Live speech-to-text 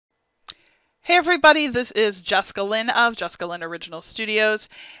Hey everybody, this is Jessica Lynn of JessicaLynnOriginal Studios,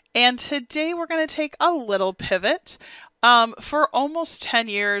 and today we're going to take a little pivot. For almost 10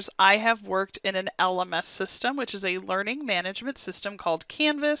 years, I have worked in an LMS system, which is a learning management system called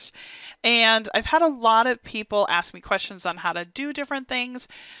Canvas, and I've had a lot of people ask me questions on how to do different things,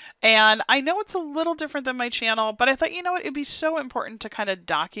 and I know it's a little different than my channel, but I thought, you know what, it'd be so important to kind of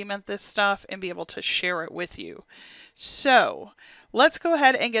document this stuff and be able to share it with you. So let's go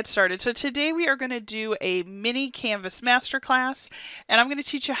ahead and get started. So today we are going to do a mini Canvas masterclass, and I'm going to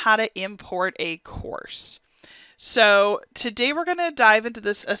teach you how to import a course. So today we're going to dive into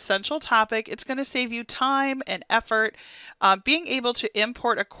this essential topic. It's going to save you time and effort being able to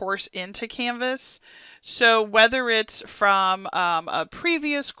import a course into Canvas. So whether it's from a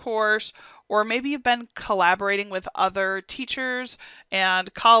previous course, or maybe you've been collaborating with other teachers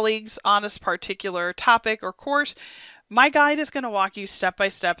and colleagues on this particular topic or course, my guide is going to walk you step by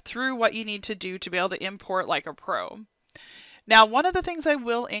step through what you need to do to be able to import like a pro. Now, one of the things I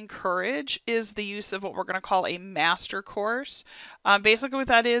will encourage is the use of what we're going to call a master course. Basically what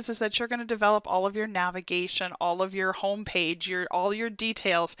that is that you're going to develop all of your navigation, all of your homepage, all your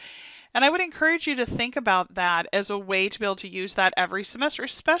details. And I would encourage you to think about that as a way to be able to use that every semester,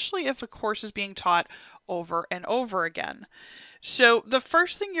 especially if a course is being taught over and over again. So the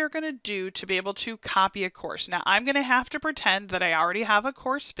first thing you're going to do to be able to copy a course. Now, I'm going to have to pretend that I already have a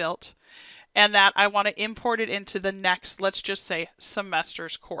course built and that I want to import it into the next, let's just say,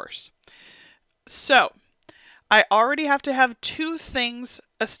 semester's course. So I already have to have two things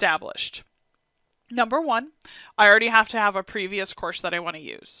established. Number one, I already have to have a previous course that I want to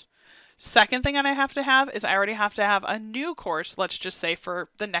use. Second thing that I have to have is I already have to have a new course, let's just say for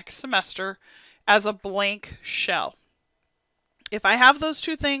the next semester, as a blank shell. If I have those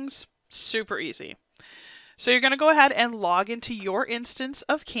two things, super easy. So you're going to go ahead and log into your instance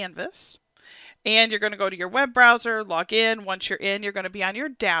of Canvas. And you're going to go to your web browser, log in. Once you're in, you're going to be on your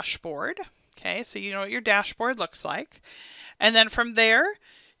dashboard. Okay, so you know what your dashboard looks like. And then from there,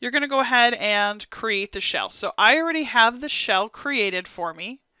 you're going to go ahead and create the shell. So I already have the shell created for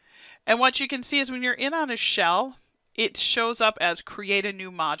me. And what you can see is when you're in on a shell, it shows up as create a new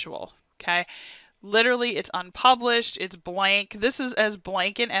module. Okay, literally it's unpublished, it's blank. This is as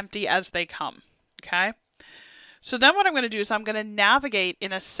blank and empty as they come. Okay, so then what I'm going to do is I'm going to navigate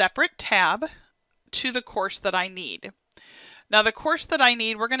in a separate tab to the course that I need. Now the course that I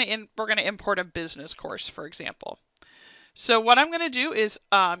need, we're going to import a business course, for example. So what I'm going to do is,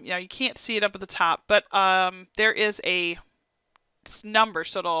 you can't see it up at the top, but there is a number,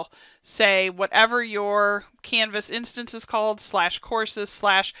 so it'll say whatever your Canvas instance is called,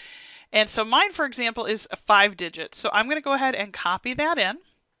 /courses/ and so mine, for example, is 5 digits. So I'm going to go ahead and copy that in.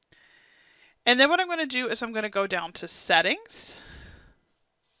 And then what I'm going to do is I'm going to go down to settings.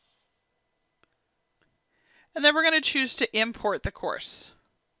 And then we're going to choose to import the course.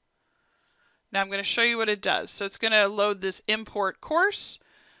 Now I'm going to show you what it does. So it's going to load this import course.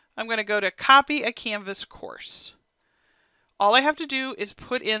 I'm going to go to copy a Canvas course. All I have to do is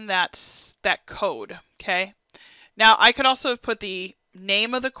put in that code, okay? Now I could also put the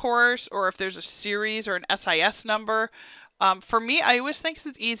name of the course, or if there's a series or an SIS number. For me, I always think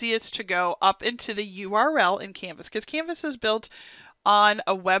it's easiest to go up into the URL in Canvas, because Canvas is built on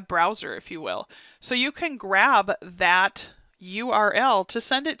a web browser, if you will. So you can grab that URL to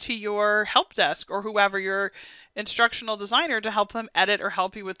send it to your help desk or whoever, your instructional designer, to help them edit or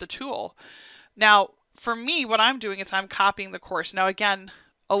help you with the tool. Now, for me, what I'm doing is I'm copying the course. Now, again,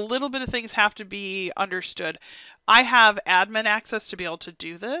 a little bit of things have to be understood. I have admin access to be able to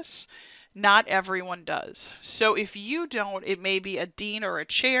do this. Not everyone does. So if you don't, it may be a dean or a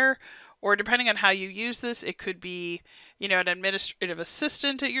chair, or depending on how you use this, it could be, an administrative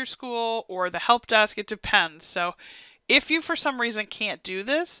assistant at your school or the help desk. It depends. So if you, for some reason, can't do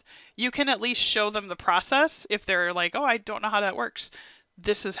this, you can at least show them the process. If they're like, oh, I don't know how that works,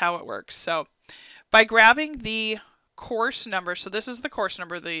 this is how it works. So by grabbing the course number, so this is the course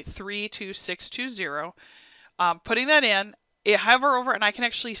number, the 32620, putting that in, I hover over and I can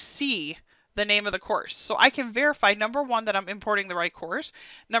actually see the name of the course. So I can verify, number one, that I'm importing the right course.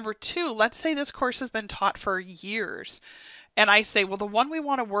 Number two, let's say this course has been taught for years. And I say, well, the one we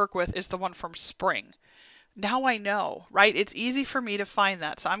want to work with is the one from spring. Now I know, right? It's easy for me to find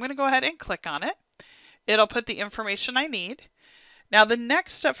that. So I'm going to go ahead and click on it. It'll put the information I need. Now the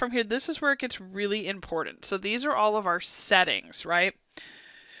next step from here, this is where it gets really important. So these are all of our settings, right?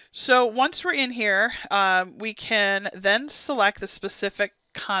 So once we're in here, we can then select the specific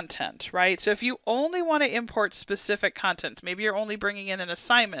content, right? So if you only want to import specific content, maybe you're only bringing in an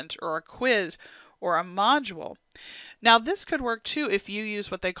assignment or a quiz or a module. Now this could work too if you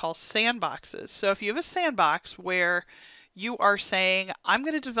use what they call sandboxes. So if you have a sandbox where you are saying, I'm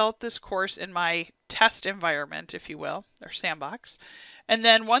going to develop this course in my test environment, if you will, or sandbox. And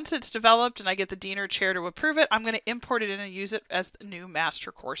then once it's developed and I get the dean or chair to approve it, I'm going to import it in and use it as the new master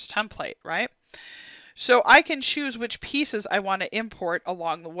course template, right? So I can choose which pieces I want to import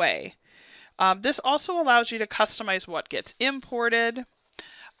along the way. This also allows you to customize what gets imported.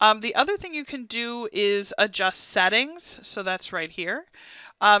 The other thing you can do is adjust settings. So that's right here.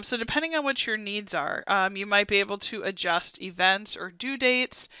 So depending on what your needs are, you might be able to adjust events or due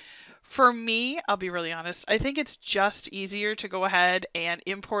dates. For me, I'll be really honest, I think it's just easier to go ahead and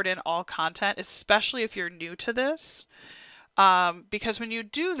import in all content, especially if you're new to this. Because when you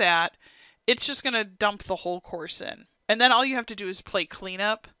do that, it's just going to dump the whole course in. And then all you have to do is play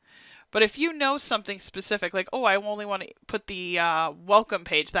cleanup. But if you know something specific, like, oh, I only want to put the welcome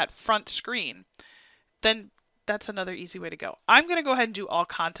page, that front screen, then that's another easy way to go. I'm going to go ahead and do all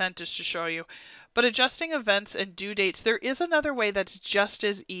content just to show you. But adjusting events and due dates, there is another way that's just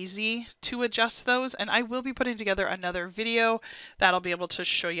as easy to adjust those. And I will be putting together another video that'll be able to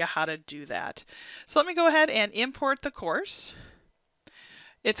show you how to do that. So let me go ahead and import the course.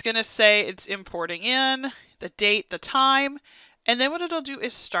 It's going to say it's importing in the date, the time. And then what it'll do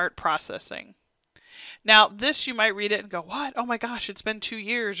is start processing. Now this, you might read it and go, what? Oh my gosh, it's been 2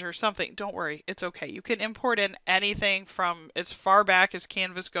 years or something. Don't worry, it's okay. You can import in anything from as far back as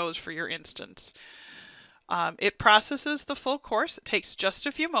Canvas goes for your instance. It processes the full course. It takes just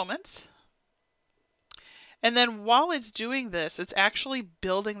a few moments. And then while it's doing this, it's actually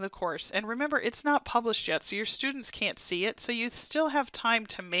building the course. And remember, it's not published yet, so your students can't see it. So you still have time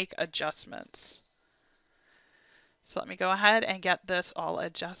to make adjustments. So let me go ahead and get this all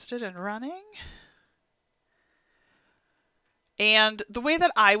adjusted and running. And the way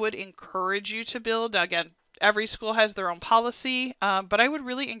that I would encourage you to build, again, every school has their own policy, but I would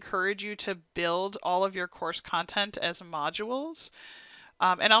really encourage you to build all of your course content as modules.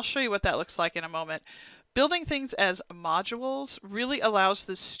 And I'll show you what that looks like in a moment. Building things as modules really allows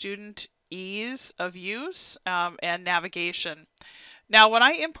the student ease of use and navigation. Now, when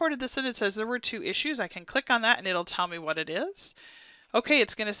I imported this in, it says there were 2 issues. I can click on that and it'll tell me what it is. Okay,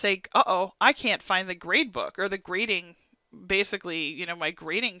 it's going to say, uh-oh, I can't find the grade book or the grading, basically, you know, my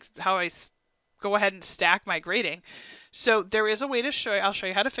grading, how I go ahead and stack my grading. So there is a way to show you, I'll show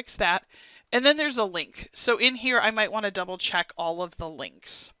you how to fix that. And then there's a link. So in here, I might want to double check all of the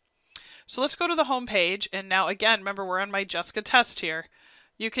links. So let's go to the home page. And now again, remember, we're on my Jessica test here.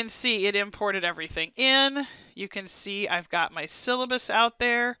 You can see it imported everything in. You can see I've got my syllabus out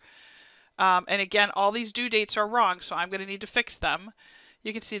there. And again, all these due dates are wrong, so I'm going to need to fix them.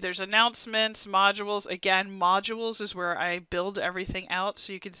 You can see there's announcements, modules. Again, modules is where I build everything out.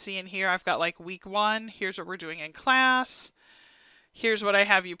 So you can see in here, I've got like week 1. Here's what we're doing in class. Here's what I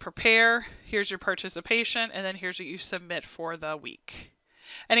have you prepare. Here's your participation. And then here's what you submit for the week.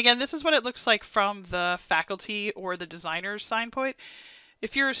 And again, this is what it looks like from the faculty or the designer's sign point.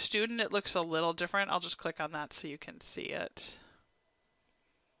 If you're a student, it looks a little different. I'll just click on that so you can see it.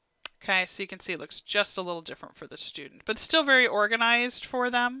 Okay, so you can see it looks just a little different for the student, but still very organized for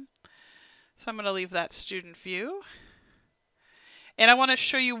them. So I'm going to leave that student view. And I want to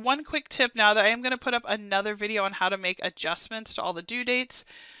show you one quick tip now that I am going to put up another video on how to make adjustments to all the due dates,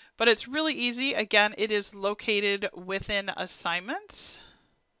 but it's really easy. Again, it is located within assignments.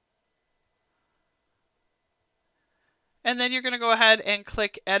 And then you're going to go ahead and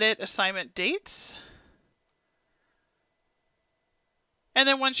click Edit Assignment Dates. And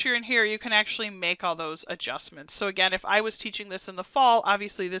then once you're in here, you can actually make all those adjustments. So again, if I was teaching this in the fall,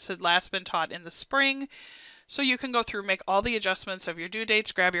 obviously this had last been taught in the spring. So you can go through, make all the adjustments of your due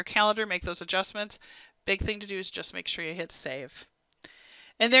dates, grab your calendar, make those adjustments. Big thing to do is just make sure you hit save.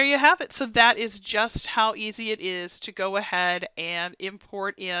 And there you have it. So that is just how easy it is to go ahead and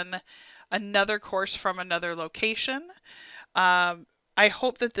import in another course from another location. I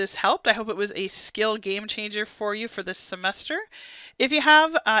hope that this helped. I hope it was a skill game changer for you for this semester. If you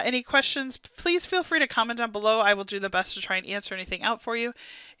have any questions, please feel free to comment down below. I will do the best to try and answer anything out for you.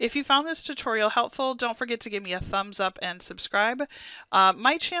 If you found this tutorial helpful, don't forget to give me a thumbs up and subscribe.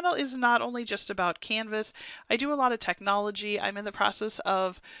 My channel is not only just about Canvas. I do a lot of technology. I'm in the process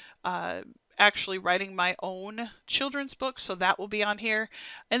of actually writing my own children's book, so that will be on here.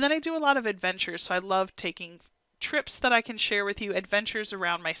 And then I do a lot of adventures, so I love taking trips that I can share with you, adventures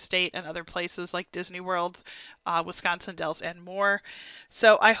around my state and other places like Disney World, Wisconsin Dells, and more.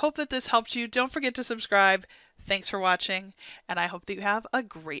 So I hope that this helped you. Don't forget to subscribe. Thanks for watching, and I hope that you have a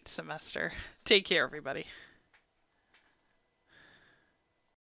great semester. Take care, everybody.